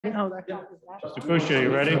Mr. Kusha, you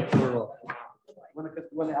ready?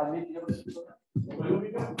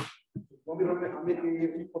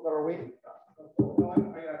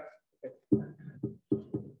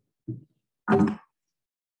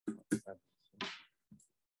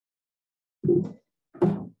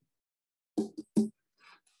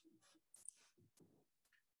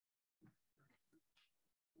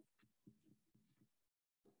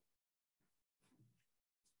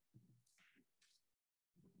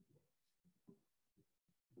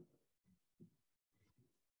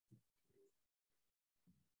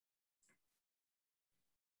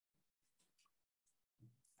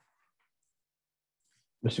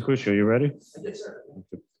 Mr. Kusha, you ready? Yes, sir.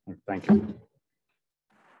 Thank you.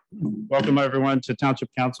 Welcome, everyone, to Township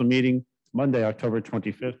Council meeting, Monday, October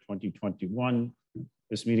 25th, 2021.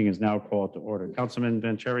 This meeting is now called to order. Councilman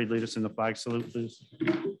Vanchery, lead us in the flag salute, please.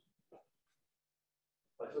 Pledge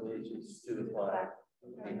allegiance to the flag of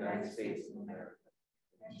the United States of America,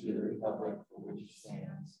 to the republic for which it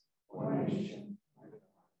stands, one nation,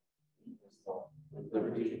 with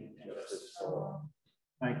liberty and justice for all.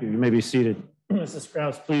 Thank you. You may be seated. Mrs.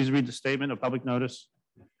 Krause, please read the statement of public notice.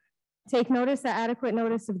 Take notice that adequate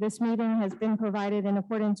notice of this meeting has been provided in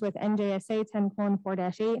accordance with NJSA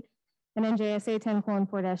 10:4-8 and NJSA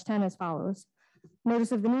 10:4-10 as follows.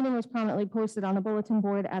 Notice of the meeting was prominently posted on the bulletin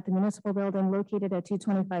board at the municipal building located at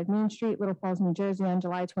 225 Main Street, Little Falls, New Jersey on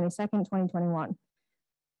July 22nd, 2021.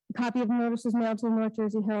 A copy of the notice was mailed to the North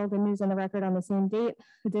Jersey Herald and News and the Record on the same date.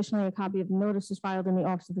 Additionally, a copy of the notice was filed in the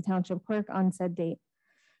office of the township clerk on said date.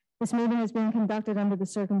 This meeting is being conducted under the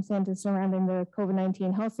circumstances surrounding the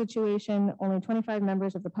COVID-19 health situation. Only 25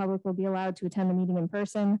 members of the public will be allowed to attend the meeting in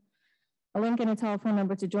person. A link and a telephone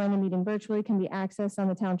number to join the meeting virtually can be accessed on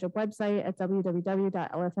the township website at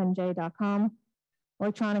www.lfnj.com.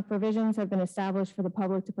 Electronic provisions have been established for the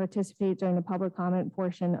public to participate during the public comment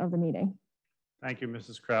portion of the meeting. Thank you,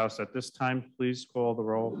 Mrs. Krause. At this time, please call the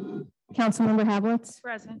roll. Councilmember Hablitz.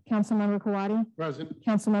 Present. Councilmember Kawadi. Present.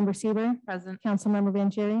 Councilmember Sieber. Present. Councilmember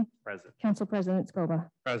Vanchery. Present. Council President Scoba.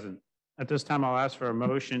 Present. At this time, I'll ask for a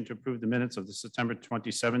motion to approve the minutes of the September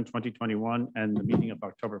 27, 2021 and the meeting of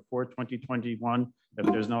October 4, 2021. If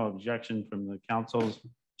there's no objection from the councils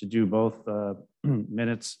to do both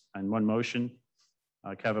minutes and one motion,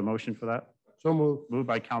 can I have a motion for that? So moved. Moved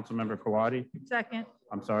by Councilmember Kawadi. Second.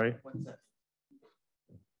 I'm sorry.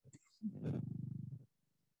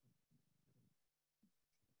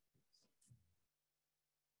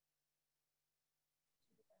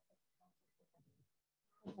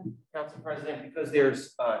 Council President, because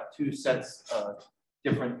there's two sets of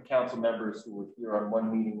different council members who were here on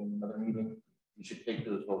one meeting and another meeting, you should take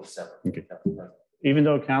those votes separately. Okay. Even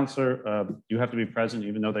though, Councilor, you have to be present,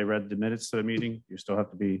 even though they read the minutes to the meeting, you still have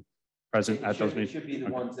to be present at those meetings. It should be the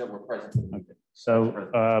okay. ones that were present. Okay. So,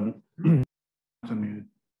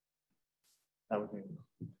 that would be.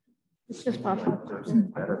 It's just possible.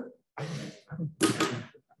 Better.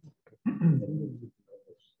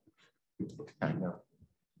 I know.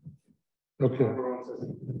 Okay.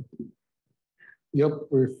 Yep,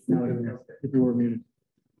 we're muted.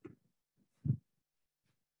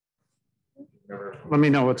 Let me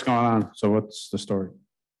know what's going on. So what's the story?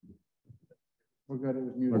 We're good. It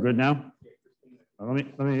was muted. We're good now?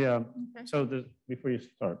 Let me Okay. so before you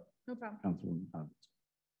start, No problem. Councilwoman.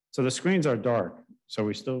 So the screens are dark. So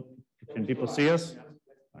we still, can people see us?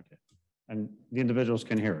 Okay. And the individuals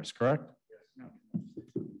can hear us, correct?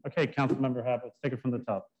 Okay, Councilmember Hablitz, take it from the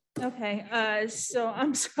top. Okay, so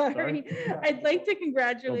I'm sorry. I'd like to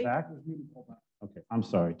congratulate. Go back. Okay, I'm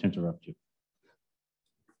sorry to interrupt you.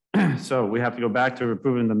 So we have to go back to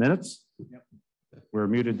approving the minutes. Yep. We're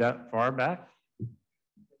muted that far back.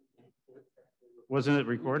 Wasn't it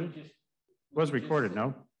recorded? It was recorded,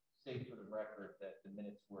 no? Say for the record that the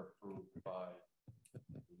minutes were approved by the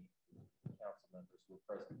council members who were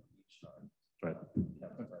present each time. Right.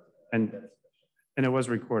 And it was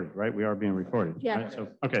recorded, right? We are being recorded. Yeah. Right? So,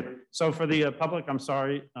 okay. So for the public, I'm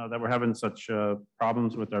sorry that we're having such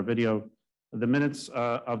problems with our video. The minutes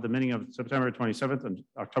of the meeting of September 27th and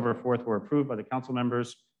October 4th were approved by the council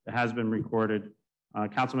members. It has been recorded.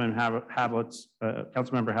 Councilmember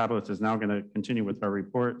Hablitz is now going to continue with her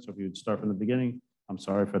report. So if you'd start from the beginning, I'm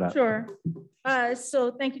sorry for that. Sure.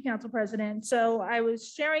 So thank you, Council President. So I was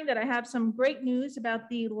sharing that I have some great news about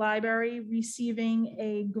the library receiving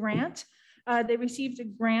a grant. They received a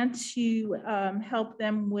grant to help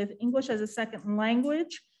them with English as a second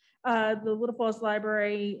language. The Little Falls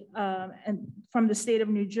Library and from the state of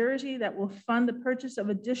New Jersey that will fund the purchase of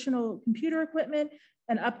additional computer equipment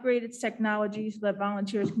and upgrade its technology so that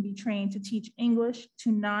volunteers can be trained to teach English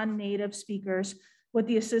to non-native speakers with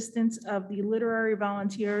the assistance of the Literary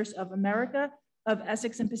Volunteers of America of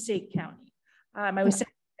Essex and Passaic County. I was saying,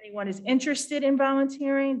 if anyone is interested in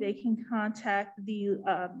volunteering, they can contact the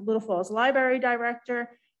Little Falls Library Director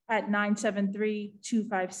at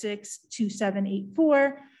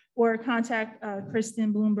 973-256-2784, or contact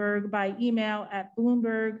Kristen Bloomberg by email at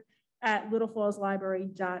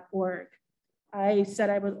bloomberg@littlefallslibrary.org. I said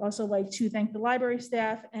I would also like to thank the library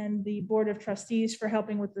staff and the Board of Trustees for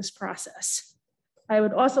helping with this process. I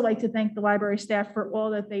would also like to thank the library staff for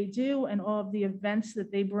all that they do and all of the events that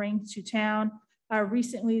they bring to town.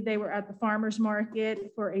 Recently, they were at the farmers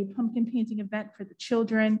market for a pumpkin painting event for the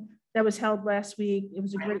children that was held last week. It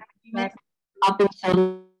was a great event.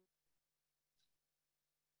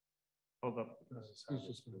 Hold up.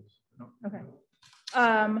 Okay.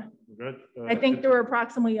 Good. I think there were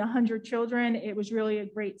approximately 100 children. It was really a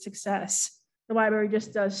great success. The library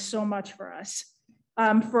just does so much for us.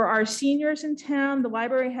 For our seniors in town, the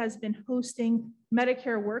library has been hosting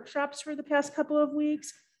Medicare workshops for the past couple of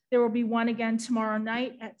weeks. There will be one again tomorrow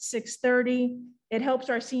night at 6:30. It helps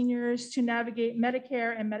our seniors to navigate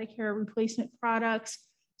Medicare and Medicare replacement products.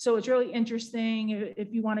 So it's really interesting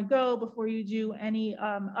if you want to go before you do any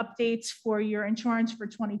updates for your insurance for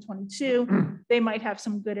 2022, they might have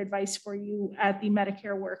some good advice for you at the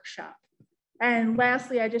Medicare workshop. And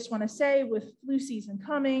lastly, I just want to say with flu season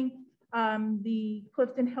coming, the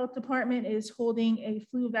Clifton Health Department is holding a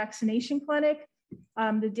flu vaccination clinic.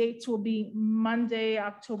 The dates will be Monday,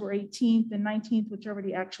 October 18th and 19th, which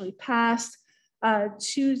already actually passed.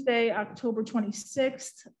 Tuesday, October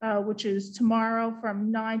 26th, which is tomorrow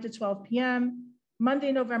from 9 to 12 p.m.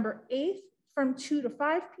 Monday, November 8th from 2 to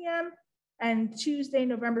 5 p.m. and Tuesday,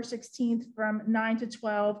 November 16th from 9 to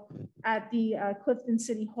 12 at the Clifton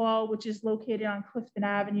City Hall, which is located on Clifton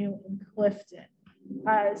Avenue in Clifton.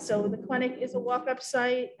 So the clinic is a walk-up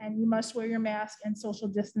site and you must wear your mask and social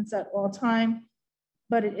distance at all time,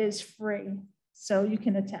 but it is free, so you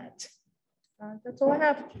can attend. That's all I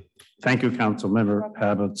have. Thank you, Councilmember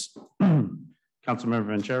Pabitz. Councilmember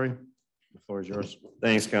Vanchery, the floor is yours.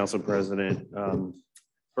 Thanks, Council President.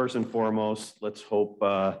 First and foremost, let's hope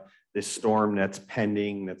this storm that's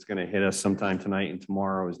pending, that's going to hit us sometime tonight and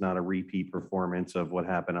tomorrow, is not a repeat performance of what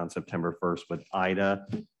happened on September 1st with Ida.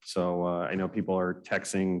 So I know people are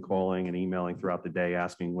texting, calling, and emailing throughout the day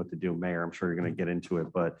asking what to do. Mayor, I'm sure you're going to get into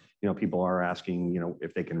it, but people are asking,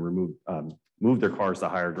 if they can move their cars to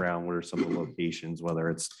higher ground. What are some of the locations, whether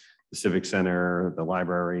it's the Civic Center, the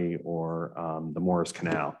library, or the Morris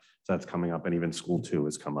Canal? So that's coming up, and even School 2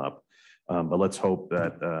 has come up. But let's hope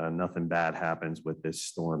that nothing bad happens with this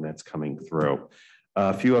storm that's coming through.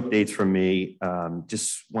 A few updates from me.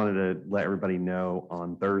 Just wanted to let everybody know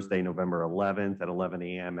on Thursday, November 11th at 11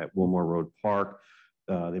 a.m. at Wilmore Road Park,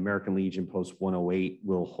 the American Legion Post 108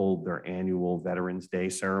 will hold their annual Veterans Day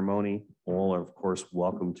ceremony. All are, of course,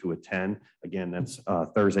 welcome to attend. Again, that's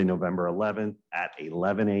Thursday, November 11th at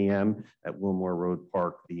 11 a.m. at Wilmore Road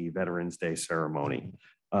Park, the Veterans Day ceremony.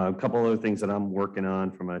 A couple other things that I'm working on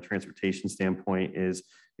from a transportation standpoint is,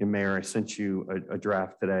 Mayor, I sent you a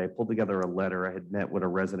draft today. I pulled together a letter. I had met with a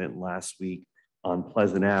resident last week on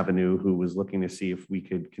Pleasant Avenue who was looking to see if we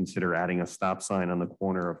could consider adding a stop sign on the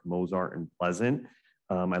corner of Mozart and Pleasant.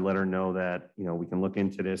 I let her know that, we can look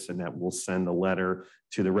into this and that we'll send a letter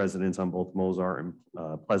to the residents on both Mozart and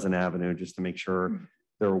Pleasant Avenue just to make sure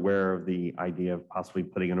they're aware of the idea of possibly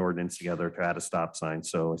putting an ordinance together to add a stop sign.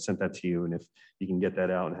 So I sent that to you, and if you can get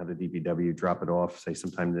that out and have the DPW drop it off, say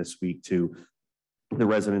sometime this week to the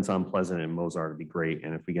residents on Pleasant and Mozart, would be great.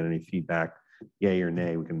 And if we get any feedback, yay or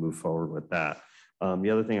nay, we can move forward with that.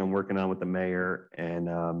 The other thing I'm working on with the mayor and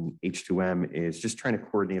H2M is just trying to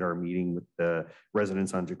coordinate our meeting with the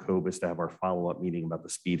residents on Jacobus to have our follow-up meeting about the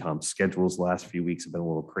speed hump. Schedules last few weeks have been a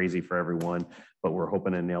little crazy for everyone, but we're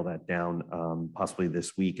hoping to nail that down possibly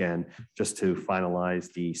this weekend just to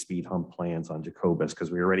finalize the speed hump plans on Jacobus,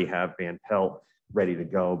 because we already have Van Pelt ready to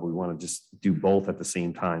go, but we want to just do both at the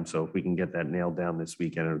same time. So if we can get that nailed down this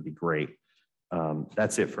weekend, it would be great.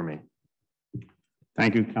 That's it for me.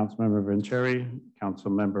 Thank you, Councilmember Vanchery.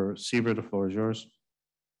 Councilmember Seaver, the floor is yours.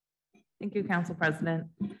 Thank you, Council President.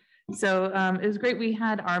 So it was great. We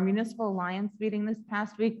had our Municipal Alliance meeting this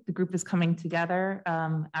past week. The group is coming together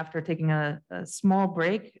after taking a small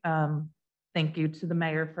break. Thank you to the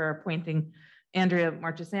mayor for appointing Andrea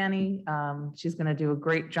Marchesani. She's going to do a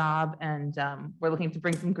great job, and we're looking to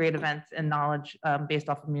bring some great events and knowledge based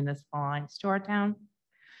off of Municipal Alliance to our town.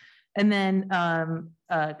 And then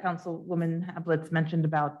Councilwoman Hablitz mentioned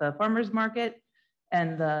about the farmers market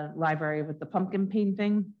and the library with the pumpkin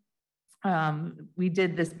painting. We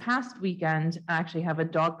did this past weekend actually have a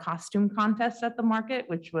dog costume contest at the market,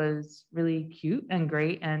 which was really cute and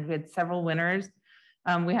great. And we had several winners.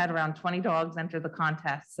 We had around 20 dogs enter the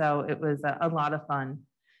contest. So it was a lot of fun.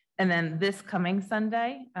 And then this coming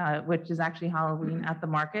Sunday, which is actually Halloween at the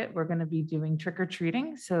market, we're going to be doing trick or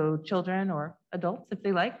treating. So children or adults, if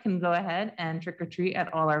they like, can go ahead and trick or treat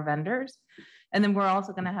at all our vendors. And then we're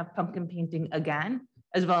also going to have pumpkin painting again,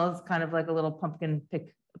 as well as kind of like a little pumpkin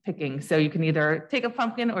picking. So you can either take a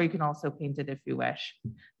pumpkin or you can also paint it if you wish.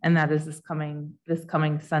 And that is this coming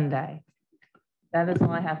Sunday. That is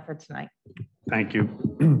all I have for tonight. Thank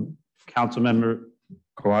you. Councilmember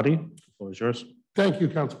Kawadi, the floor is yours. Thank you,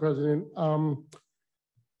 Council President.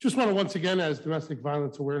 Just want to once again, as Domestic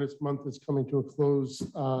Violence Awareness Month is coming to a close,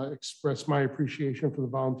 express my appreciation for the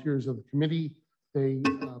volunteers of the committee. They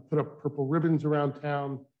put up purple ribbons around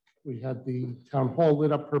town. We had the town hall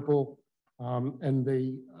lit up purple, and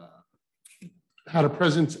they had a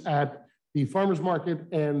presence at the farmers market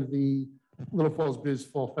and the Little Falls Biz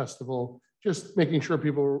Fall Festival, just making sure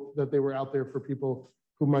that they were out there for people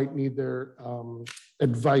who might need their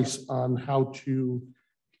advice on how to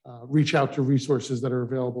reach out to resources that are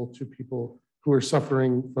available to people who are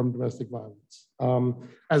suffering from domestic violence.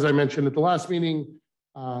 As I mentioned at the last meeting,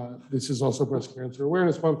 this is also Breast Cancer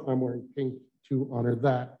Awareness Month. I'm wearing pink to honor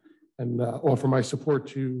that and offer my support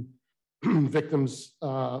to victims,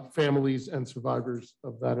 families, and survivors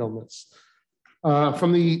of that illness.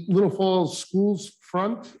 From the Little Falls schools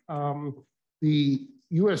front, the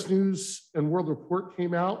U.S. News and World Report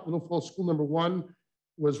came out. Little Falls School number 1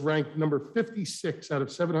 was ranked number 56 out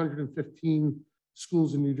of 715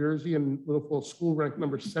 schools in New Jersey, and Little Falls School ranked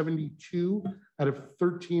number 72 out of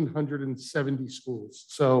 1,370 schools.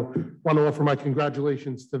 So I want to offer my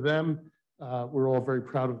congratulations to them. We're all very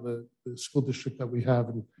proud of the school district that we have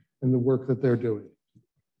and the work that they're doing.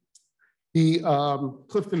 The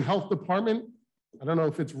Clifton Health Department, I don't know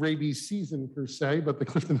if it's rabies season per se, but the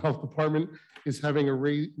Clifton Health Department is having a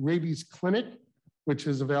rabies clinic, which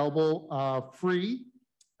is available free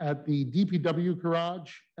at the DPW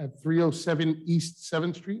garage at 307 East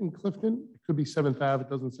 7th Street in Clifton. It could be 7th Ave, it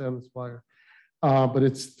doesn't say on this flyer. But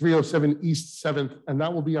it's 307 East 7th, and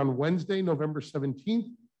that will be on Wednesday, November 17th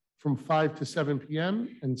from 5 to 7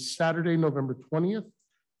 p.m. and Saturday, November 20th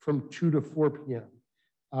from 2 to 4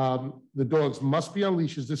 p.m. The dogs must be on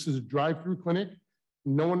leashes. This is a drive-through clinic.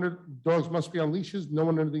 Dogs must be on leashes. No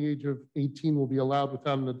one under the age of 18 will be allowed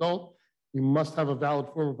without an adult. You must have a valid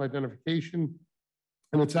form of identification,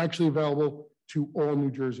 and it's actually available to all New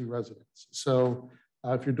Jersey residents. So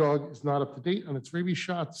if your dog is not up to date on its rabies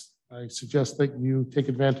shots, I suggest that you take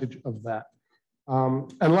advantage of that.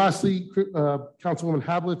 And lastly, Councilwoman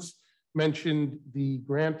Hablitz mentioned the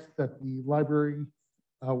grant that the library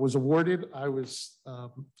was awarded. I was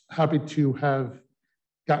happy to have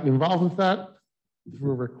gotten involved with that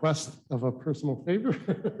through a request of a personal favor.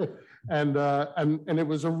 and it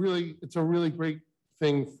was it's a really great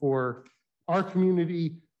thing for our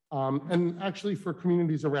community and actually for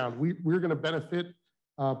communities around. We're going to benefit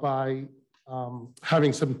by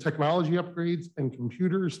having some technology upgrades and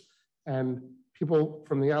computers, and people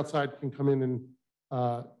from the outside can come in and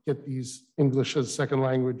get these English as second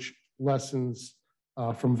language lessons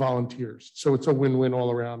from volunteers. So it's a win-win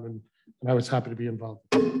all around, and I was happy to be involved.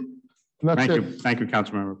 Thank you. Thank you,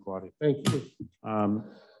 Councilmember Quadri. Thank you.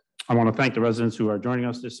 I want to thank the residents who are joining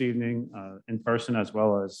us this evening in person as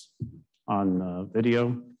well as on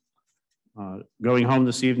video. Going home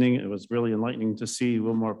this evening, it was really enlightening to see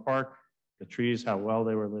Wilmore Park, the trees, how well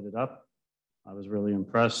they were lit up. I was really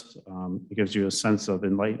impressed. It gives you a sense of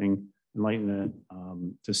enlightenment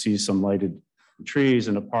to see some lighted trees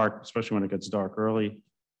in the park, especially when it gets dark early.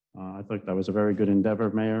 I think that was a very good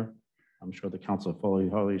endeavor, Mayor. I'm sure the council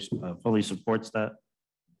fully supports that.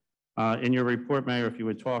 In your report, Mayor, if you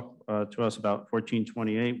would talk to us about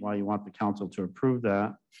 1428, why you want the council to approve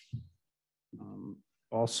that.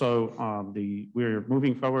 Also, we're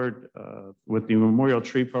moving forward with the Memorial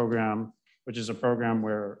Tree Program, which is a program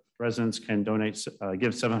where residents can donate,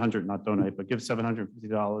 give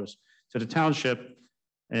 $750 to the township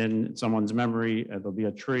in someone's memory. There'll be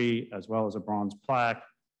a tree as well as a bronze plaque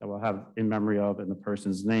that we'll have in memory of in the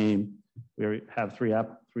person's name. We have three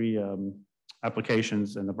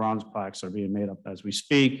applications, and the bronze plaques are being made up as we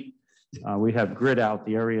speak. We have grid out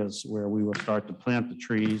the areas where we will start to plant the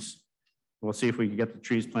trees. We'll see if we can get the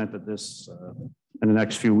trees planted in the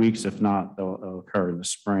next few weeks. If not, they'll occur in the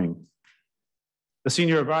spring. The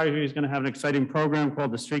Senior Advisory is going to have an exciting program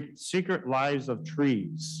called the Secret Lives of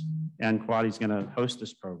Trees. And Quaddy is going to host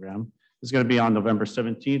this program. It's going to be on November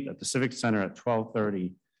 17th at the Civic Center at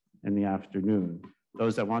 12:30 in the afternoon.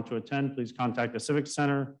 Those that want to attend, please contact the Civic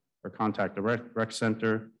Center or contact the rec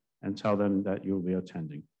Center and tell them that you will be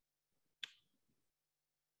attending.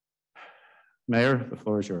 Mayor, the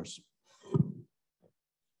floor is yours.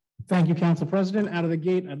 Thank you, Council President. Out of the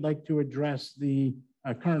gate, I'd like to address the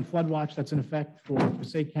current flood watch that's in effect for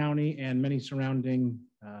Passaic County and many surrounding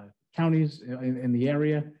counties in the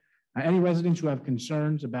area. Any residents who have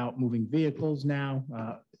concerns about moving vehicles now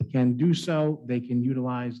can do so. They can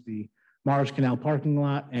utilize the Morris Canal parking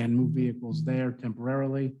lot and move vehicles there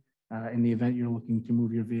temporarily in the event you're looking to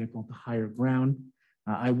move your vehicle to higher ground.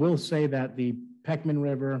 I will say that the Peckman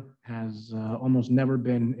River has almost never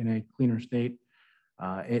been in a cleaner state.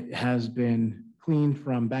 It has been cleaned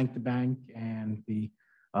from bank to bank, and the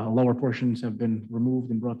lower portions have been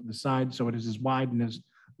removed and brought to the side. So it is as wide and as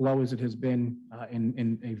low as it has been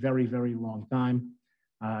in a very, very long time.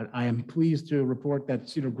 I am pleased to report that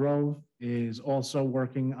Cedar Grove is also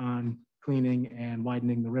working on cleaning and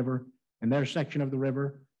widening the river in their section of the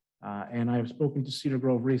river. And I have spoken to Cedar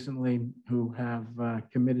Grove recently, who have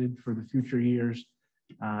committed for the future years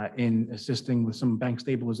in assisting with some bank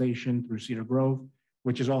stabilization through Cedar Grove,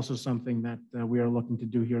 which is also something that we are looking to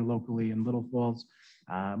do here locally in Little Falls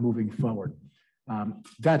moving forward.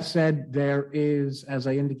 That said, there is, as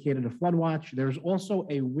I indicated, a flood watch. There's also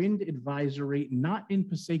a wind advisory, not in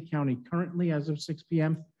Passaic County currently as of 6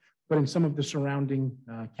 p.m., but in some of the surrounding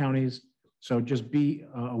counties. So just be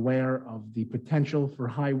aware of the potential for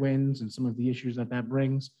high winds and some of the issues that that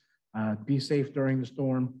brings. Be safe during the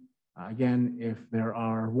storm. Again, if there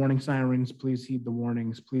are warning sirens, please heed the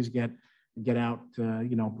warnings. Please get out,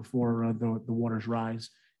 before the waters rise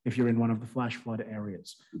if you're in one of the flash flood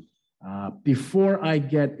areas. Before I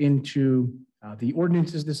get into the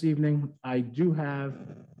ordinances this evening, I do have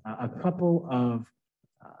a couple of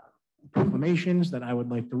proclamations that I would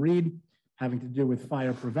like to read, having to do with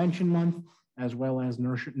Fire Prevention Month, as well as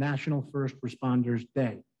National First Responders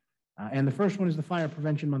Day. And the first one is the Fire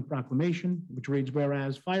Prevention Month proclamation, which reads,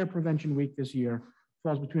 whereas Fire Prevention Week this year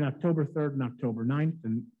falls between October 3rd and October 9th,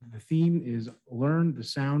 and the theme is Learn the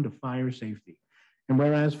Sound of Fire Safety. And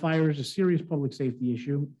whereas fire is a serious public safety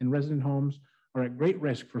issue and resident homes are at great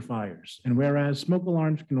risk for fires, and whereas smoke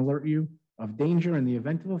alarms can alert you of danger in the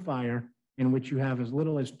event of a fire in which you have as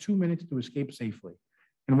little as 2 minutes to escape safely.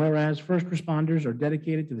 And whereas first responders are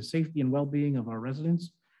dedicated to the safety and well-being of our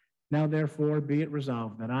residents, now therefore be it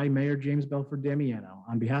resolved that I, Mayor James Belford Damiano,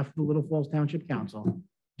 on behalf of the Little Falls Township Council,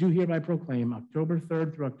 do hereby proclaim October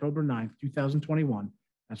 3rd through October 9th, 2021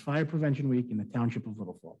 as Fire Prevention Week in the Township of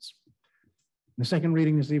Little Falls. The second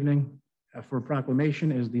reading this evening for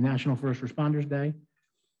proclamation is the National First Responders Day.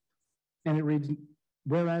 And it reads,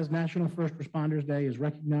 whereas National First Responders Day is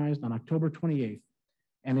recognized on October 28th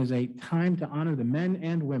and is a time to honor the men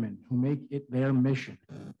and women who make it their mission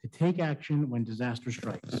to take action when disaster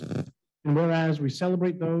strikes. And whereas we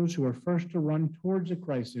celebrate those who are first to run towards a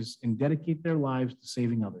crisis and dedicate their lives to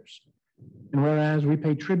saving others. And whereas we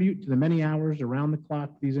pay tribute to the many hours around the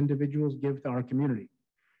clock these individuals give to our community.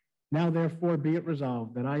 Now therefore be it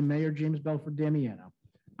resolved that I, Mayor James Belford Damiano,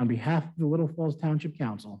 on behalf of the Little Falls Township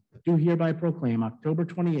Council, do hereby proclaim October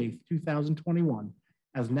 28th, 2021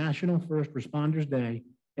 as National First Responders Day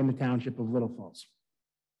in the Township of Little Falls.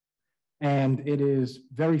 And it is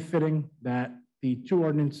very fitting that the two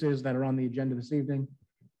ordinances that are on the agenda this evening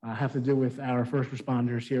have to do with our first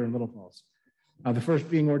responders here in Little Falls. The first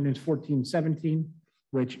being Ordinance 1417,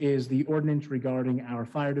 which is the ordinance regarding our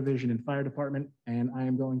fire division and fire department. And I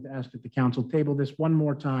am going to ask that the council table this one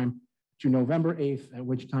more time to November 8th, at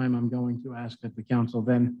which time I'm going to ask that the council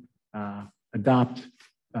then adopt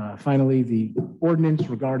finally the ordinance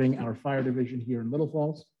regarding our fire division here in Little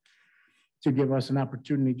Falls, to give us an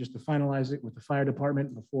opportunity just to finalize it with the fire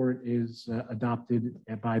department before it is adopted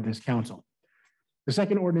by this council. The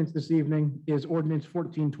second ordinance this evening is Ordinance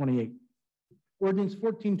 1428. Ordinance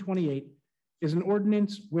 1428 is an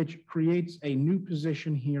ordinance which creates a new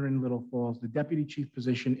position here in Little Falls, the deputy chief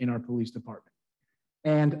position in our police department.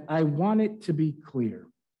 And I want it to be clear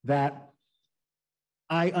that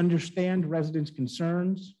I understand residents'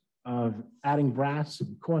 concerns of adding brass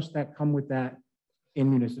and costs that come with that in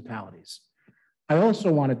municipalities. I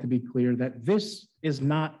also want it to be clear that this is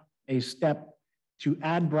not a step to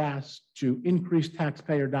add brass to increase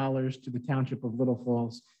taxpayer dollars to the Township of Little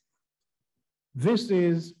Falls. This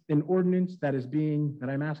is an ordinance that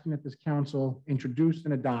I'm asking that this council introduce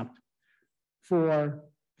and adopt for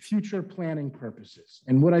future planning purposes.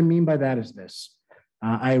 And what I mean by that is this.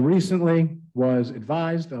 I recently was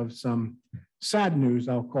advised of some sad news,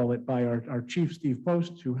 I'll call it, by our chief, Steve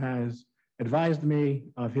Post, who has advised me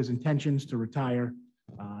of his intentions to retire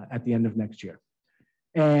at the end of next year.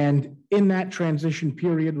 And in that transition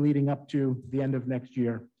period leading up to the end of next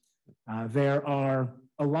year, there are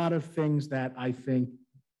a lot of things that I think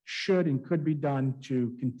should and could be done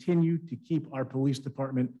to continue to keep our police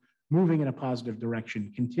department moving in a positive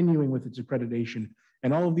direction, continuing with its accreditation,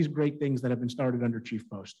 and all of these great things that have been started under Chief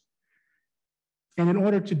Post. And in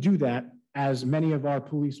order to do that, as many of our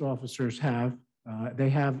police officers have, they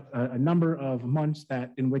have a number of months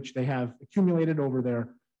in which they have accumulated over their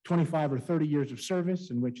 25 or 30 years of service,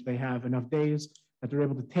 in which they have enough days that they're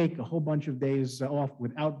able to take a whole bunch of days off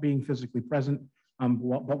without being physically present,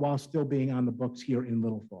 but while still being on the books here in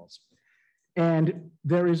Little Falls. And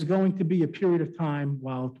there is going to be a period of time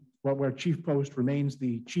where Chief Post remains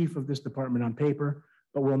the chief of this department on paper,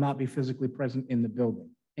 but will not be physically present in the building.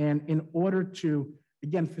 And in order to,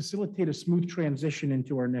 again, facilitate a smooth transition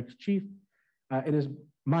into our next chief, it is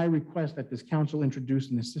my request that this council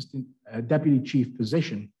introduce an assistant deputy chief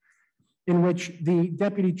position, in which the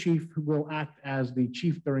deputy chief will act as the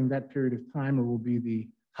chief during that period of time, or will be the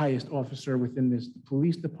highest officer within this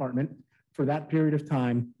police department for that period of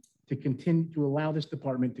time, to continue to allow this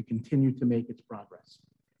department to continue to make its progress.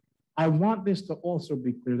 I want this to also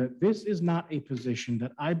be clear that this is not a position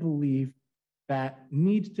that I believe that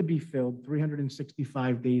needs to be filled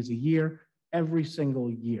 365 days a year, every single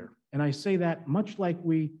year. And I say that much like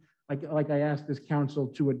I asked this council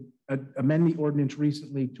to amend the ordinance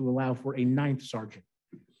recently to allow for a 9th sergeant.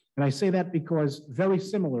 And I say that because very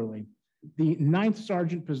similarly, the 9th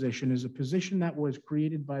sergeant position is a position that was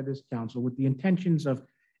created by this council with the intentions of,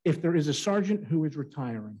 if there is a sergeant who is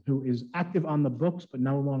retiring, who is active on the books, but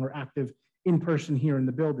no longer active in person here in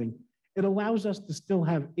the building, it allows us to still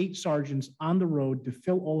have 8 sergeants on the road to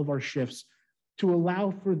fill all of our shifts, to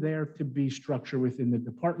allow for there to be structure within the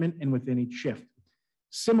department and within each shift.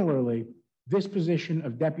 Similarly, this position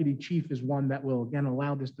of deputy chief is one that will again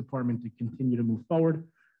allow this department to continue to move forward,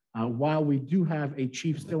 while we do have a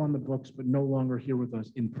chief still on the books, but no longer here with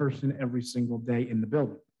us in person every single day in the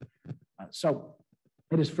building. So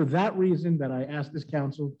it is for that reason that I asked this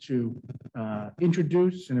council to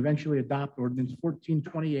introduce and eventually adopt Ordinance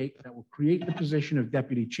 1428 that will create the position of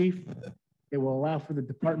deputy chief. It will allow for the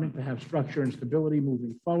department to have structure and stability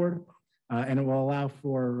moving forward, and it will allow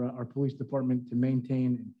for our police department to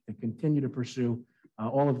maintain and continue to pursue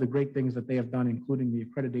all of the great things that they have done, including the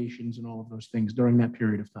accreditations and all of those things during that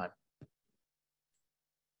period of time.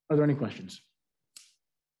 Are there any questions?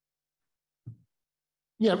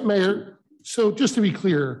 Yeah, Mayor. So just to be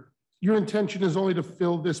clear, your intention is only to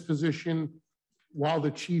fill this position while the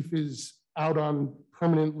chief is out on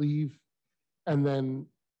permanent leave, and then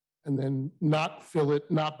not fill it,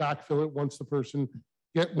 not backfill it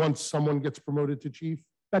once someone gets promoted to chief?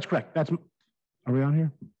 That's correct. Are we on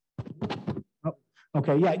here? Oh,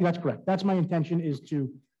 okay, yeah, that's correct. That's my intention, is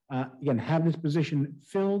to, again, have this position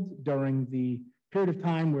filled during the period of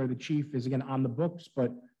time where the chief is, again, on the books,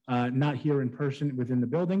 but not here in person within the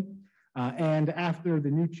building. And after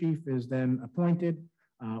the new chief is then appointed,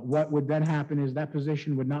 what would then happen is that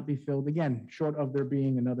position would not be filled again, short of there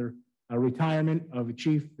being another retirement of a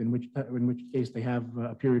chief, in which case they have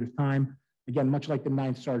a period of time. Again, much like the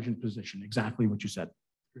 9th sergeant position, exactly what you said.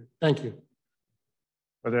 Thank you.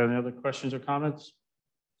 Are there any other questions or comments?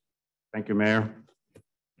 Thank you, Mayor.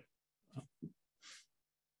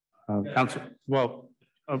 Council, well,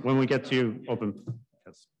 when we get to you, open.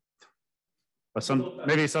 Yes. But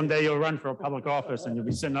maybe someday you'll run for a public office and you'll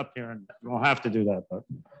be sitting up here, and you won't have to do that. But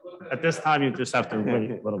at this time, you just have to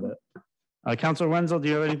wait a little bit. Councilor Wenzel, do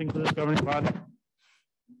you have anything for this governing body?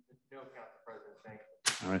 No, Council President, thank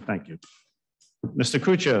you. All right, thank you. Mr.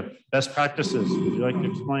 Kucha, best practices, would you like to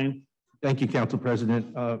explain? Thank you, Council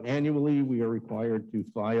President. Annually, we are required to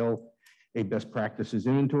file a best practices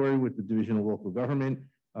inventory with the Division of Local Government.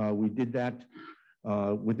 We did that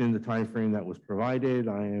within the time frame that was provided.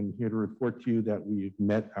 I am here to report to you that we've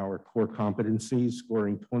met our core competencies,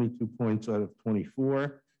 scoring 22 points out of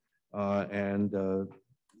 24, and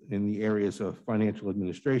in the areas of financial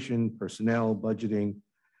administration, personnel, budgeting,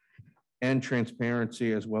 and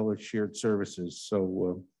transparency, as well as shared services.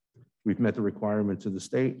 So we've met the requirements of the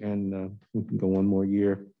state, and we can go one more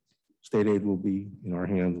year. State aid will be in our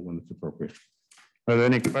hands when it's appropriate. Are there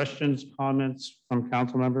any questions, comments from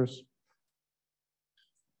council members?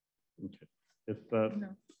 Okay. If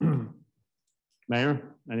No. Mayor,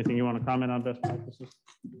 anything you want to comment on best practices?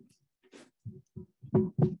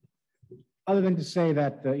 Other than to say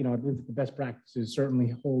that, I believe that the best practices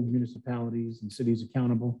certainly hold municipalities and cities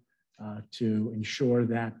accountable to ensure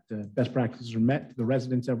that best practices are met to the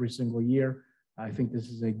residents every single year. I think this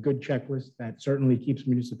is a good checklist that certainly keeps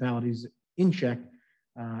municipalities in check,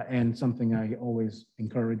 and something I always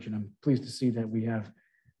encourage, and I'm pleased to see that we have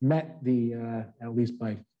met the, at least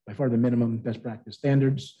by far the minimum best practice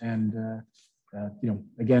standards. And,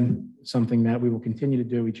 again, something that we will continue to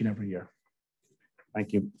do each and every year.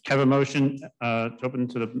 Thank you. Have a motion to open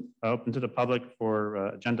to the public for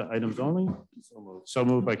agenda items only. So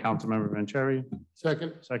moved by Councilmember Vanchery,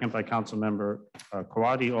 second by Councilmember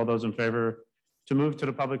Kawadi. All those in favor to move to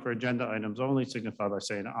the public for agenda items only signify by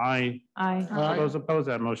saying aye. Aye. All those opposed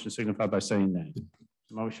to that motion signify by saying nay.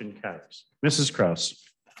 Motion carries. Mrs. Kraus.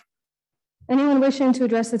 Anyone wishing to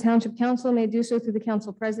address the Township Council may do so through the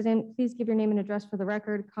Council President. Please give your name and address for the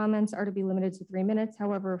record. Comments are to be limited to 3 minutes.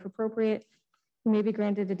 However, if appropriate, you may be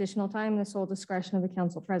granted additional time in the sole discretion of the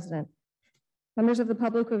Council President. Members of the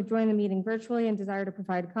public who have joined the meeting virtually and desire to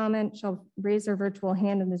provide comment shall raise their virtual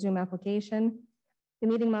hand in the Zoom application. The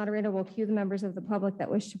meeting moderator will cue the members of the public that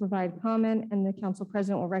wish to provide comment, and the Council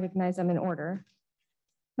President will recognize them in order.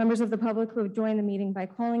 Members of the public who have joined the meeting by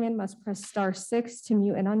calling in must press *6 to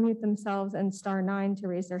mute and unmute themselves and *9 to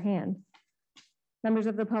raise their hand. Members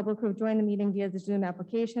of the public who have joined the meeting via the Zoom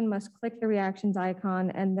application must click the reactions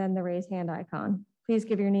icon and then the raise hand icon. Please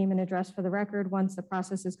give your name and address for the record. Once the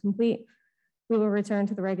process is complete, we will return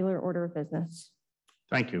to the regular order of business.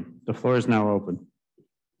 Thank you. The floor is now open.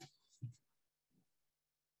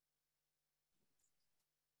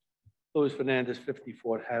 Louis Fernandez,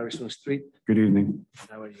 54 Harrison Street. Good evening.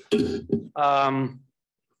 How are you? I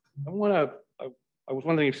was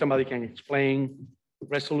wondering if somebody can explain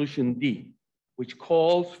Resolution D, which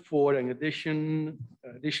calls for an additional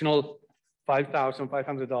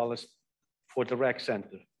 $5,500 for the rec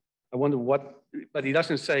center. I wonder what, but he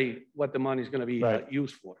doesn't say what the money is going to be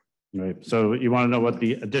used for. Right. So you want to know what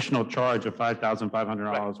the additional charge of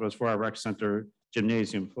 $5,500 was for our rec center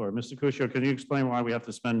gymnasium floor. Mr. Cuscio, can you explain why we have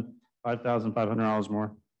to spend $5,500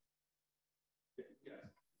 more?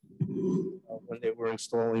 When they were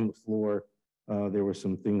installing the floor, there were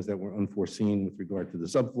some things that were unforeseen with regard to the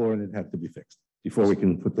subfloor, and it had to be fixed before we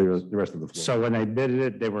can put the rest of the floor. So when they bid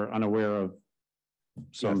it, they were unaware of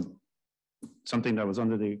something that was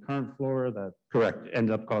under the current floor that Correct.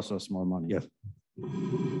 ended up costing us more money. Yes.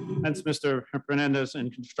 Hence, Mr. Fernandez, in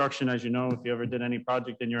construction, as you know, if you ever did any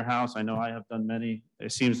project in your house, I know I have done many.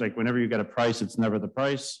 It seems like whenever you get a price, it's never the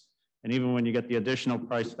price. And even when you get the additional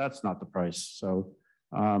price, that's not the price. So,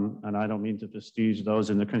 and I don't mean to prestige those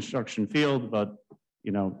in the construction field, but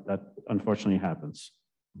that unfortunately happens.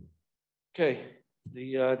 Okay.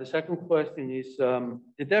 The second question is the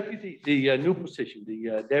new position,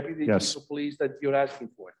 the deputy chief of police that you're asking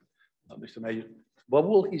for, Mr. Mayor. What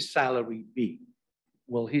will his salary be?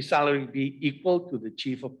 Will his salary be equal to the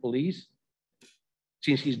chief of police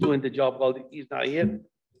since he's doing the job while he's not here?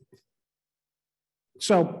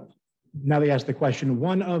 So now they ask the question,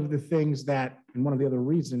 one of the things that, and one of the other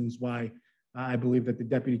reasons why I believe that the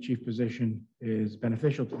deputy chief position is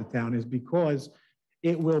beneficial to the town is because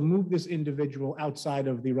it will move this individual outside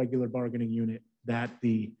of the regular bargaining unit that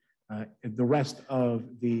the rest of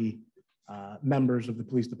the members of the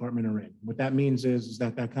police department are in. What that means is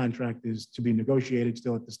that contract is to be negotiated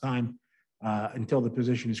still at this time. Until the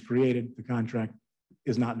position is created, the contract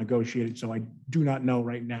is not negotiated. So I do not know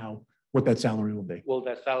right now what that salary will be. Will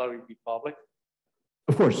that salary be public?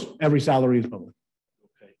 Of course, every salary is public.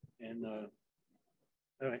 Okay. And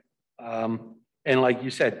all right. And like you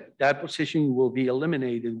said, that position will be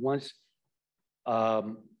eliminated once a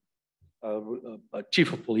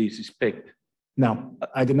chief of police is picked. No,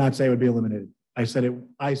 I did not say it would be eliminated. I said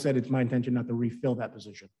it's my intention not to refill that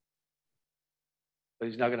position. But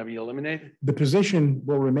he's not going to be eliminated? The position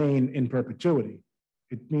will remain in perpetuity.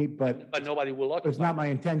 But nobody will occupy. It's not my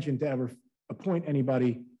intention to ever appoint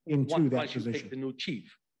anybody into that once you position. take the new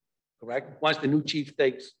chief, correct? Once the new chief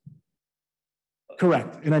takes.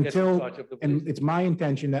 Correct. And it's my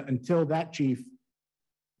intention that until that chief,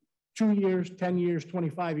 2 years, 10 years,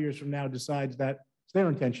 25 years from now decides that it's their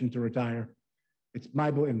intention to retire. It's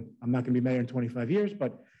my belief, and I'm not going to be mayor in 25 years,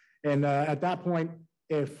 but at that point,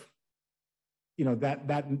 if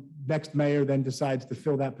that next mayor then decides to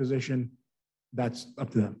fill that position, that's up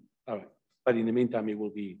to them. All right. But in the meantime, it will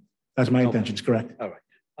be. That's my intention, is correct. All right.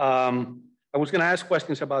 I was going to ask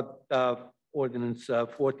questions about ordinance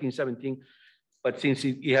 1417, but since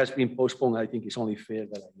he has been postponed, I think it's only fair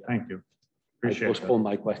that Thank you. I postpone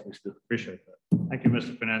my questions too. Appreciate that. Thank you,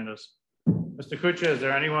 Mr. Fernandez. Mr. Kucha, is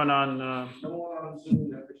there anyone on? No one on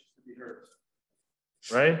Zoom that wishes to be heard.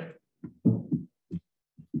 Right?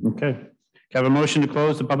 Okay. Can I have a motion to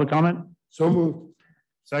close the public comment? So moved.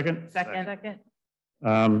 Second? Second.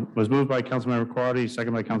 Was moved by Councilmember Quaddy,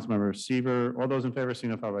 second by Councilmember Seaver. All those in favor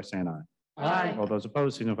signify by saying aye. Aye. All those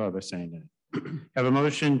opposed signify by saying nay. Have a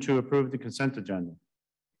motion to approve the consent agenda.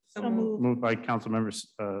 So moved. Moved by Councilmember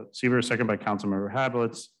Seaver, second by Councilmember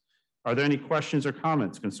Hablitz. Are there any questions or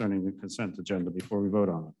comments concerning the consent agenda before we vote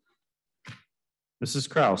on it? Mrs.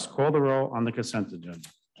 Kraus, call the roll on the consent agenda.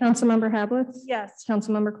 Councilmember Hablitz, Yes.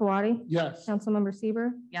 Councilmember Kawadi, Yes. Councilmember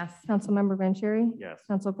Seaver, Yes. Councilmember Vanchery, Yes.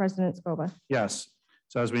 Council President Scoba. Yes.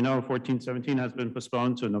 So as we know, 1417 has been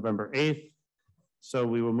postponed to November 8th. So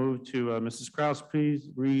we will move to Mrs. Kraus. Please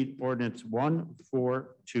read ordinance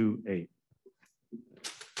 1428.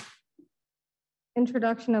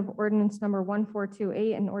 Introduction of ordinance number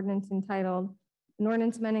 1428, an ordinance entitled, an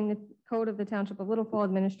ordinance amending the code of the Township of Little Falls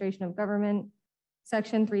Administration of Government,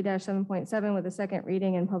 section 3-7.7 with a second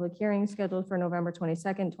reading and public hearing scheduled for November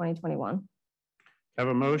 22nd, 2021. Have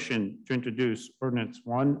a motion to introduce ordinance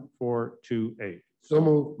 1428. So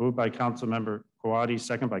moved. Moved by Councilmember Kawadi,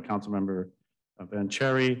 second by Councilmember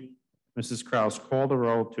Vanchery. Mrs. Kraus, call the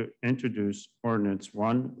roll to introduce ordinance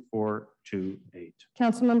 1428.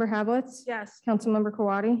 Councilmember Hablitz, Yes. Councilmember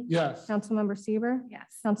Kawadi, Yes. Councilmember Seaver,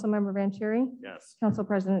 Yes. Councilmember Vanchery, Yes. Council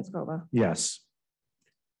President Scoba. Yes.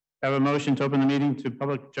 Have a motion to open the meeting to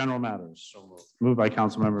public general matters. So moved. Moved by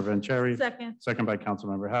Councilmember Vanchery, Second. second by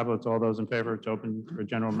Councilmember Hablitz. All those in favor to open for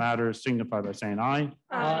general matters signify by saying aye.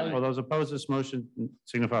 Aye. All those opposed to this motion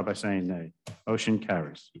signify by saying nay. Motion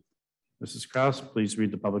carries. Mrs. Kraus, please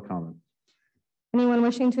read the public comment. Anyone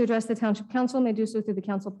wishing to address the Township Council may do so through the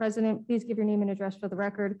Council President. Please give your name and address for the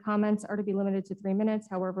record. Comments are to be limited to 3 minutes.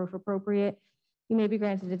 However, if appropriate, you may be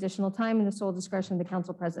granted additional time in the sole discretion of the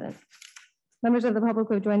Council President. Members of the public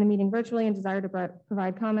who have joined the meeting virtually and desire to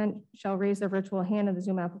provide comment shall raise their virtual hand in the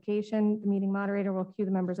Zoom application. The meeting moderator will cue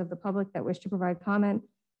the members of the public that wish to provide comment,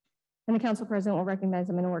 and the Council President will recognize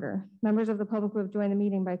them in order. Members of the public who have joined the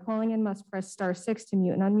meeting by calling in must press *6 to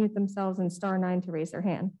mute and unmute themselves and *9 to raise their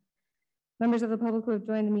hand. Members of the public who have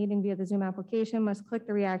joined the meeting via the Zoom application must click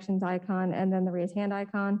the reactions icon and then the raise hand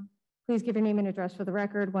icon. Please give your name and address for the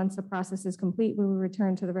record. Once the process is complete, we will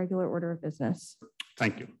return to the regular order of business.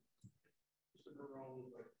 Thank you.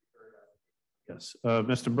 Yes,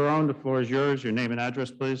 Mr. Barone, the floor is yours. Your name and address,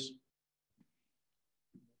 please.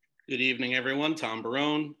 Good evening, everyone. Tom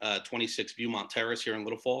Barone, 26 Viewmont Terrace here in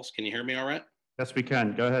Little Falls. Can you hear me all right? Yes, we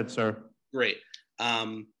can. Go ahead, sir. Great.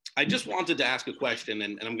 I just wanted to ask a question,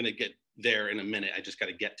 and I'm going to get there in a minute. I just got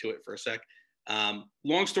to get to it for a sec.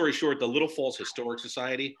 Long story short, the Little Falls Historic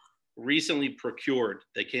Society recently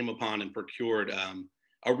they came upon and procured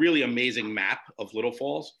a really amazing map of Little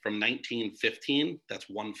Falls from 1915. That's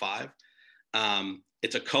 15.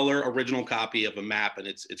 It's a color original copy of a map, and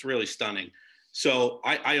it's really stunning. So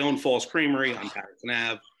I own Falls Creamery on Patterson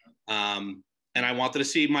Ave, and I wanted to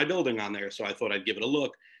see my building on there, so I thought I'd give it a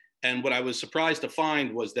look. And what I was surprised to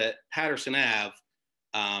find was that Patterson Ave,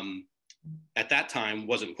 at that time,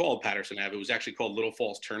 wasn't called Patterson Ave. It was actually called Little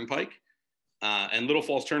Falls Turnpike. And Little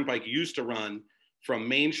Falls Turnpike used to run from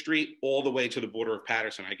Main Street all the way to the border of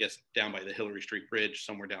Patterson, I guess down by the Hillary Street Bridge,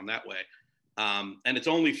 somewhere down that way. And it's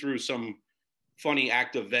only through some funny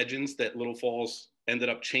act of vengeance that Little Falls ended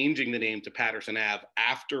up changing the name to Patterson Ave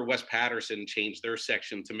after West Patterson changed their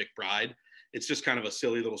section to McBride. It's just kind of a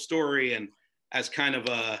silly little story, and as kind of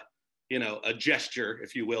a gesture,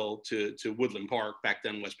 if you will, to Woodland Park, back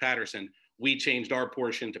then West Patterson, we changed our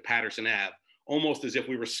portion to Patterson Ave, almost as if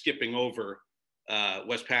we were skipping over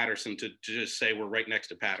West Patterson to just say we're right next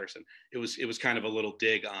to Patterson. It was kind of a little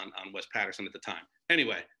dig on West Patterson at the time.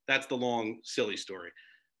 Anyway, that's the long, silly story.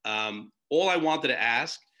 All I wanted to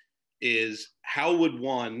ask is, how would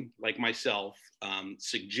one like myself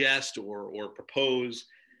suggest or propose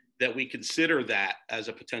that we consider that as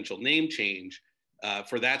a potential name change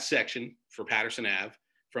for that section for Patterson Ave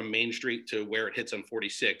from Main Street to where it hits on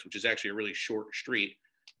 46, which is actually a really short street.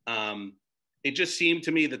 It just seemed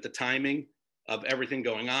to me that the timing of everything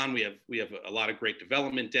going on, we have a lot of great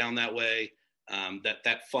development down that way.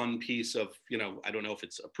 That fun piece of, I don't know if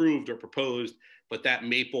it's approved or proposed, but that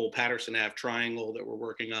Maple Patterson Ave triangle that we're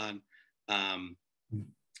working on,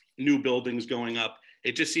 new buildings going up.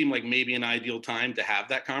 It just seemed like maybe an ideal time to have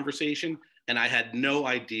that conversation. And I had no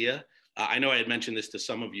idea. I know I had mentioned this to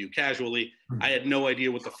some of you casually. I had no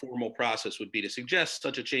idea what the formal process would be to suggest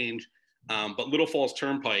such a change. But Little Falls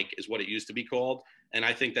Turnpike is what it used to be called. And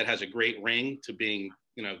I think that has a great ring to being,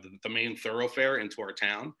 the main thoroughfare into our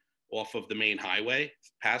town off of the main highway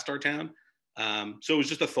past our town. So it was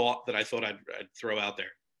just a thought that I thought I'd throw out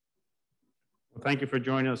there. Well, thank you for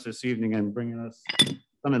joining us this evening and bringing us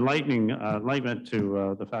some enlightenment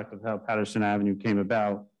to the fact of how Patterson Avenue came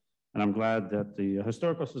about. And I'm glad that the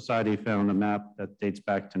Historical Society found a map that dates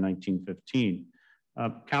back to 1915.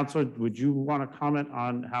 Councilor, would you want to comment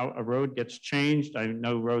on how a road gets changed? I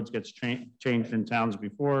know roads gets changed in towns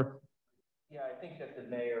before. Yeah, I think that the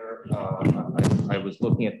mayor, I was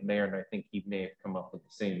looking at the mayor and I think he may have come up with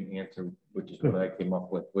the same answer, which is what I came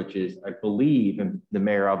up with, which is I believe, and the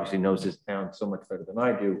mayor obviously knows this town so much better than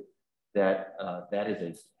I do, that that is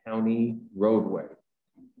a county roadway.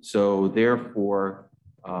 So therefore,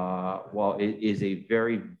 while it is a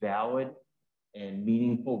very valid and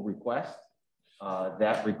meaningful request,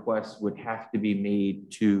 that request would have to be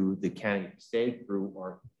made to the county state through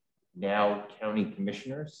our now county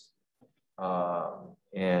commissioners.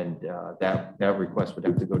 That request would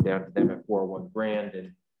have to go down to them at 401 grand.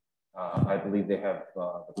 And I believe they have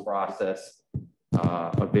the process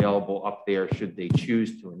available up there should they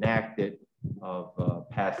choose to enact it of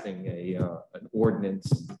passing an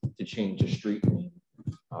ordinance to change a street name.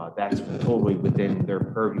 That's totally within their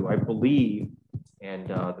purview. I believe, and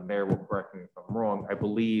the mayor will correct me if I'm wrong, I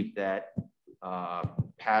believe that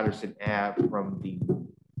Patterson Ave from the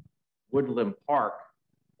Woodland Park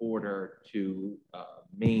border to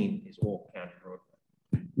Maine is all county road.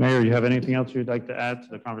 Mayor, you have anything else you'd like to add to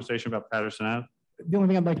the conversation about Patterson Ave? The only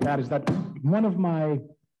thing I'd like to add is that one of my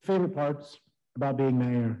favorite parts about being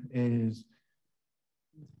mayor is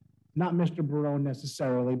not Mr. Barone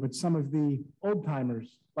necessarily, but some of the old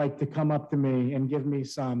timers like to come up to me and give me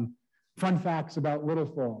some fun facts about Little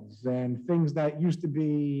Falls and things that used to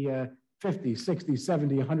be 50, 60,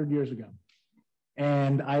 70, 100 years ago.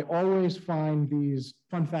 And I always find these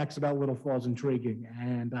fun facts about Little Falls intriguing.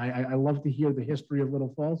 And I love to hear the history of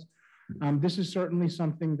Little Falls. This is certainly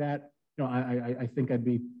something that, you know, I think I'd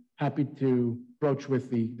be happy to broach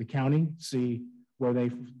with the county, see where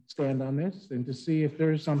they stand on this, and to see if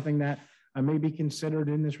there's something that may be considered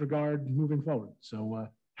in this regard moving forward. So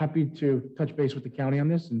happy to touch base with the county on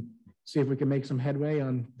this and see if we can make some headway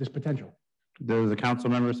on this potential. Do the council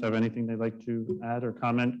members have anything they'd like to add or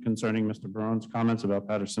comment concerning Mr. Barone's comments about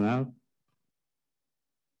Patterson Ave?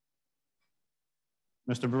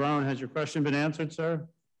 Mr. Barone, has your question been answered, sir?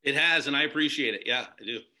 It has, and I appreciate it. Yeah, I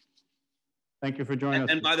do. Thank you for joining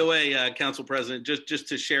us. And by the way, Council President, just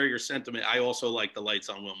to share your sentiment, I also like the lights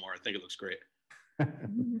on Wilmore. I think it looks great.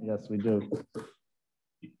 Yes, we do.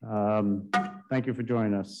 Thank you for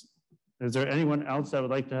joining us. Is there anyone else that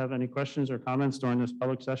would like to have any questions or comments during this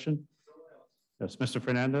public session? Yes, Mr.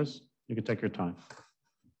 Fernandez, you can take your time.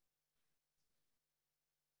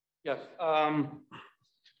 Yes.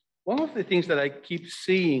 One of the things that I keep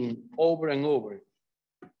seeing over and over,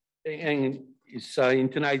 and it's in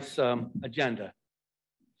tonight's agenda.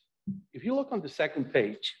 If you look on the second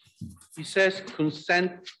page, it says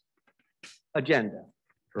consent agenda.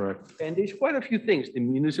 Correct. And there's quite a few things: the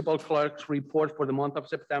municipal clerk's report for the month of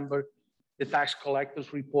September, the tax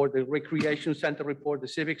collector's report, the recreation center report, the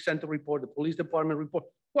civic center report, the police department report,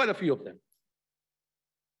 quite a few of them.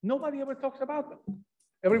 Nobody ever talks about them.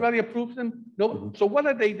 Everybody approves them. No. So what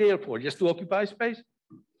are they there for? Just to occupy space?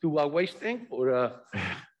 To waste ink? Or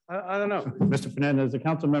I don't know. Mr. Fernandez, the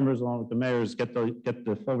council members along with the mayors get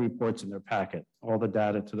the full reports in their packet, all the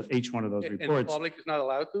data to each one of those reports. And the public is not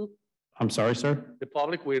allowed to? I'm sorry, sir? The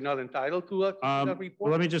public, we're not entitled to that report?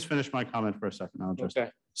 Well, let me just finish my comment for a second. I'll just.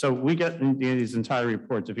 Okay. So we get these entire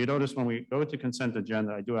reports. If you notice, when we go to consent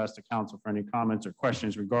agenda, I do ask the council for any comments or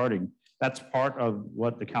questions regarding, that's part of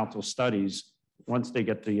what the council studies once they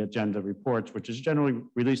get the agenda reports, which is generally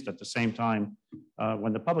released at the same time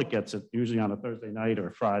when the public gets it, usually on a Thursday night or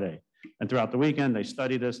a Friday. And throughout the weekend, they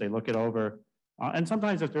study this, they look it over. And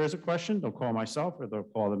sometimes if there is a question, they'll call myself or they'll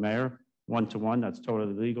call the mayor one-to-one. That's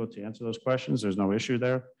totally legal to answer those questions. There's no issue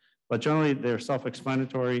there. But generally, they're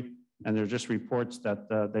self-explanatory and they're just reports that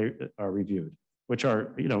they are reviewed, which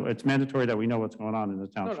are, you know, it's mandatory that we know what's going on in the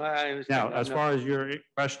township. No, I understand. Now, as far as your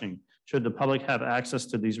questioning, should the public have access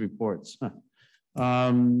to these reports?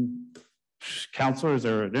 Councilor, is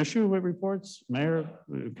there an issue with reports? Mayor,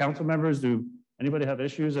 council members, do anybody have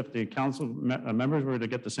issues if the council members were to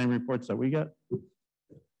get the same reports that we get?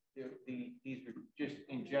 These just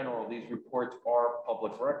in general, these reports are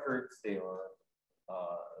public records. They are.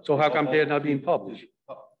 So how come they're not being published?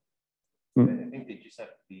 I think they just have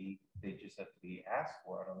to be asked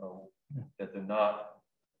for. I don't know that they're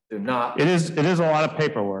not. It is a lot of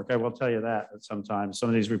paperwork. I will tell you that sometimes some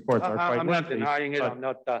of these reports are quite I'm not lengthy, denying it. but, I'm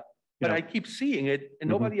not. you But know. I keep seeing it, and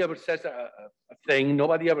nobody ever says a thing.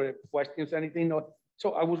 Nobody ever questions anything. No.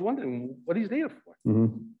 So I was wondering what he's there for.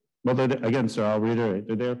 Well, again, sir, I'll reiterate.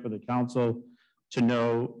 They're there for the council to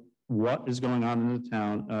know what is going on in the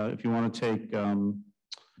town. If you want to take,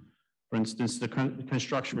 for instance, the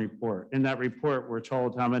construction report. In that report, we're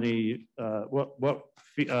told how many,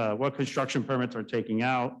 what construction permits are taking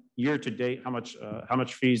out year to date, how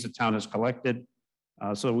much fees the town has collected.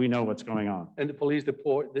 So we know what's going on. And the police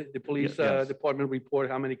report, the police Yes. department report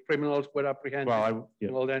how many criminals were apprehended Well,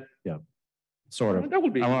 and all that. sort of. That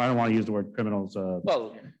would be, I don't want to use the word criminals,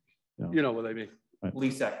 well, Yeah. you know what I mean.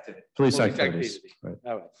 Police activity. police Police activities. activity. Right.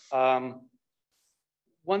 All right.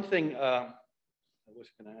 One thing, I was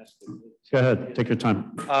gonna ask. Go ahead, take your time.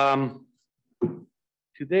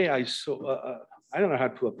 Today I saw, I don't know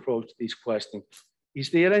how to approach this question. Is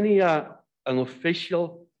there any, an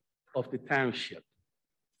official of the township?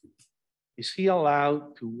 Is he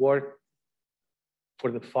allowed to work for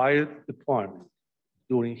the fire department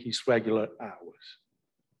during his regular hours?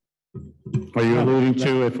 Are you alluding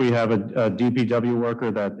to if we have a DPW worker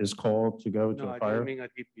that is called to go to No, a I fire? didn't mean a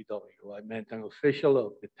DPW. I meant an official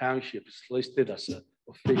of the township is listed as an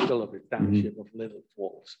official of the township of Little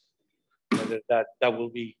Falls. Whether that will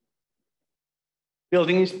be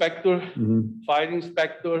building inspector, Mhm. fire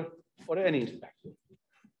inspector, or any inspector.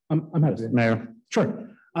 I'm happy. Mayor, Sure.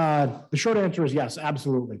 The short answer is yes,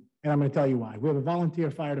 absolutely. And I'm going to tell you why. We have a volunteer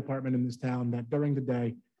fire department in this town that during the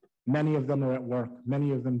day, many of them are at work.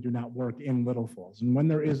 Many of them do not work in Little Falls. And when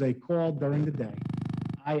there is a call during the day,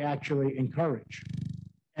 I actually encourage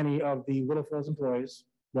any of the Little Falls employees,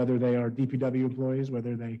 whether they are DPW employees,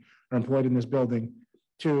 whether they are employed in this building,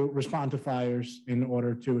 to respond to fires in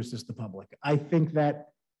order to assist the public. I think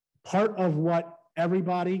that part of what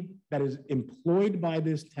everybody that is employed by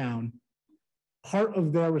this town, part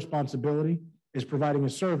of their responsibility is providing a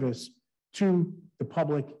service to the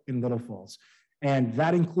public in Little Falls. And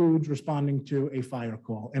that includes responding to a fire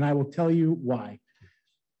call. And I will tell you why.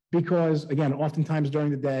 Because again, oftentimes during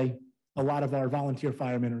the day, a lot of our volunteer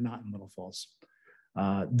firemen are not in Little Falls.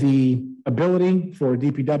 The ability for a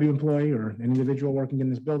DPW employee or an individual working in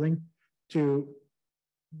this building to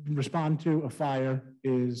respond to a fire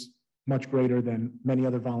is much greater than many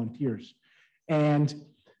other volunteers. And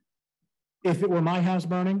if it were my house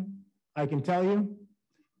burning, I can tell you,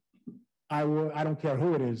 I don't care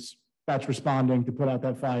who it is that's responding to put out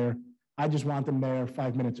that fire. I just want them there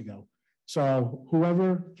 5 minutes ago. So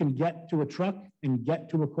whoever can get to a truck and get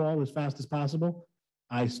to a call as fast as possible,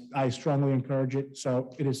 I strongly encourage it.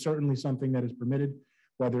 So it is certainly something that is permitted,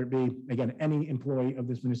 whether it be, again, any employee of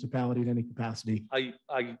this municipality in any capacity.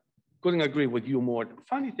 I couldn't agree with you more. The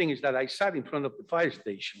funny thing is that I sat in front of the fire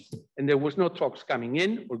station and there was no trucks coming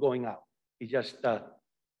in or going out. It just,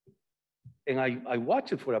 and I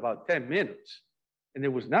watched it for about 10 minutes and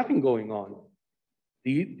there was nothing going on.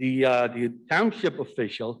 The township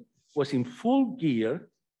official was in full gear,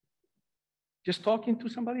 just talking to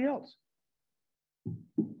somebody else.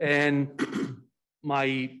 And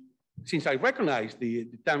since I recognized the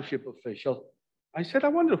township official, I said, I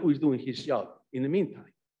wonder who is doing his job in the meantime.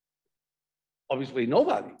 Obviously,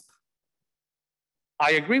 nobody.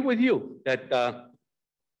 I agree with you that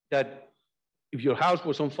that if your house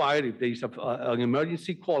was on fire, if there's an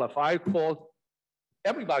emergency call, a fire call,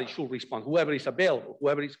 everybody should respond. Whoever is available,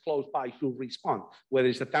 whoever is close by should respond, whether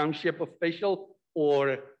it's a township official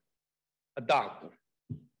or a doctor.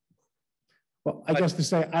 Well, I guess to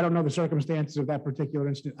say, I don't know the circumstances of that particular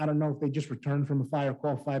incident. I don't know if they just returned from a fire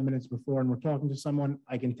call 5 minutes before and were talking to someone.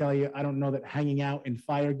 I can tell you, I don't know that hanging out in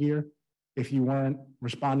fire gear, if you weren't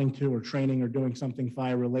responding to or training or doing something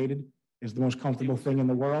fire related, is the most comfortable thing in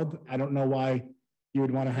the world. I don't know why you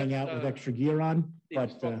would want to hang out with extra gear on,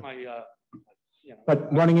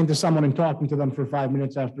 but running into someone and talking to them for 5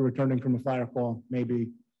 minutes after returning from a fire call,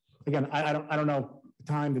 maybe, again, I don't know the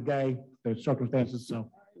time, the day, the circumstances,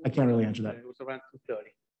 so I can't really answer that. It was around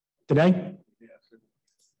 2:30. Today? Yes.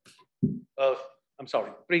 I'm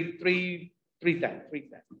sorry, 3:10.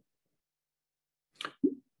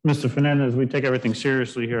 Mr. Fernandez, we take everything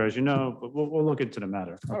seriously here, as you know, but we'll look into the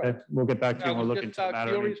matter, All okay? right. We'll get back to you I and we'll was look just into the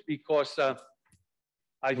matter. curious because I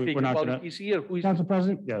We're figured, not well, gonna- he's here. Who is? Council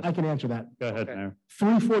President? Yes. I can answer that. Go ahead, Okay. Mayor.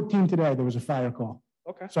 3:14 today, there was a fire call.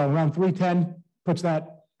 Okay. So around 3:10 puts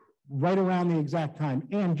that right around the exact time.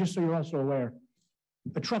 And just so you're also aware,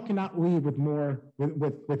 a truck cannot leave with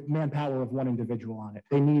with manpower of one individual on it.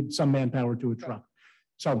 They need some manpower to a truck.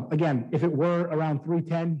 So again, if it were around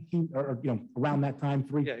 3:10, around that time,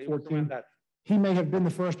 Yeah, it was 3:14, around that. he may have been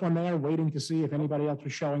the first one there waiting to see if anybody else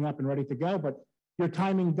was showing up and ready to go, but your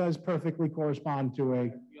timing does perfectly correspond to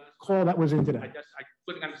a call that was in I today.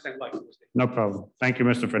 couldn't understand why it was there. No problem. Thank you,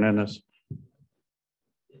 Mr. Fernandez.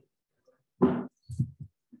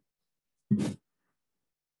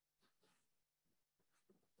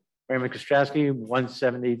 Raymond Kostrowski,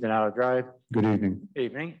 170 Denali Drive. Good evening.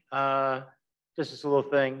 Evening. Just this little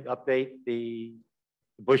thing, update, the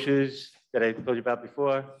bushes that I told you about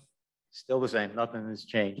before, still the same, nothing has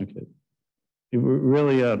changed. Okay.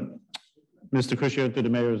 Really, Mr. Cuscio to the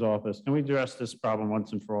mayor's office. Can we address this problem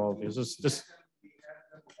once and for all? Because this,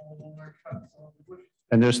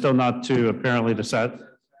 and there's still not to apparently the set.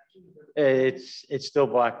 It's still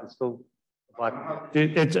blocked. It's still blocked.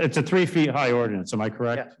 It's a 3 feet high ordinance. Am I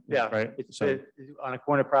correct? Yeah. Right. It's So, on a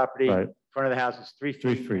corner property. right. Front of the house is 3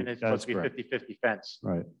 3 feet, feet, and it's that's supposed to be correct. 50-50 fence.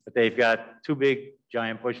 Right. But they've got two big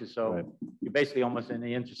giant bushes, so Right. you're basically almost in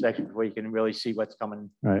the intersection where you can really see what's coming.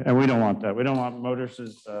 Right. And we don't want that. We don't want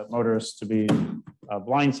motorists to be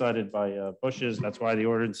blindsided by bushes. That's why the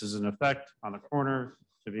ordinance is in effect on the corner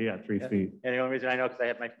to be at 3 feet. And the only reason I know, because I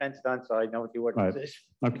had my fence done, so I know what the ordinance Right. is.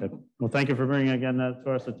 Okay. Well, thank you for bringing again that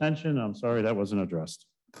to our attention. I'm sorry that wasn't addressed.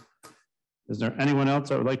 Is there anyone else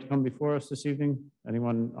that would like to come before us this evening?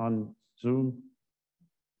 Anyone on Zoom?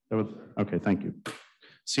 Okay, thank you.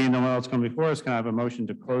 Seeing no one else come before us, can I have a motion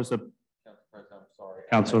to close the? Council President, I'm sorry.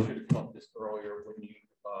 Council. I should have thought this earlier when you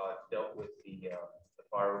dealt with the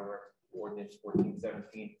firework ordinance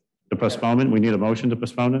 1417. The postponement, we need a motion to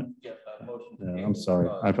postpone it? Yeah, motion. Yeah, I'm sorry.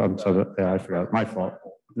 I'm sorry. Yeah, I forgot. My fault.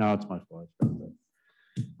 No, it's my fault.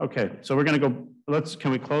 Okay, so we're gonna go,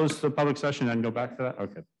 can we close the public session and go back to that?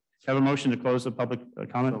 Okay. Have a motion to close the public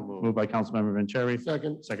comment, moved by Councilmember Vanchery.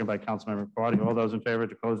 Second by Councilmember Quadri. All those in favor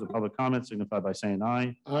to close the public comment signify by saying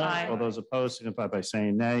aye. Aye. All those opposed signify by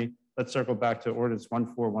saying nay. Let's circle back to ordinance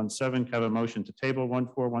 1417. Can I have a motion to table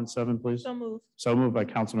 1417, please? So moved. So moved by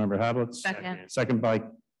Councilmember Hablitz. Second. Second by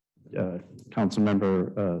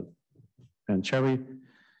Councilmember Vanchery.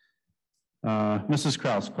 Mrs.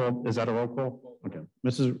 Kraus, is that a roll call? Okay.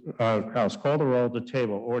 Mrs. Kraus, call the roll to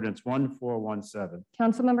table ordinance 1417.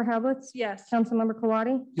 Councilmember Hablitz, Yes. Councilmember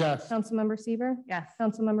Kawadi, Yes. Councilmember Seaver, Yes.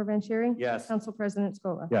 Councilmember Vanchery. Yes. Council President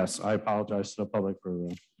Scola. Yes, I apologize to the public for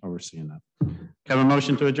overseeing that. Can I have a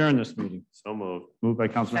motion to adjourn this meeting? So moved. Moved by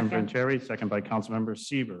Councilmember Second. Vanchery, second by Councilmember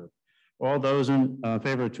Seaver. All those in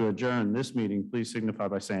favor to adjourn this meeting, please signify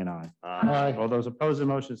by saying aye. Aye. All those opposed to the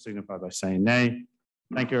motion signify by saying nay.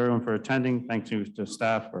 Thank you everyone for attending. Thank you to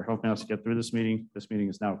staff for helping us get through this meeting. This meeting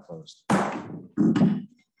is now closed.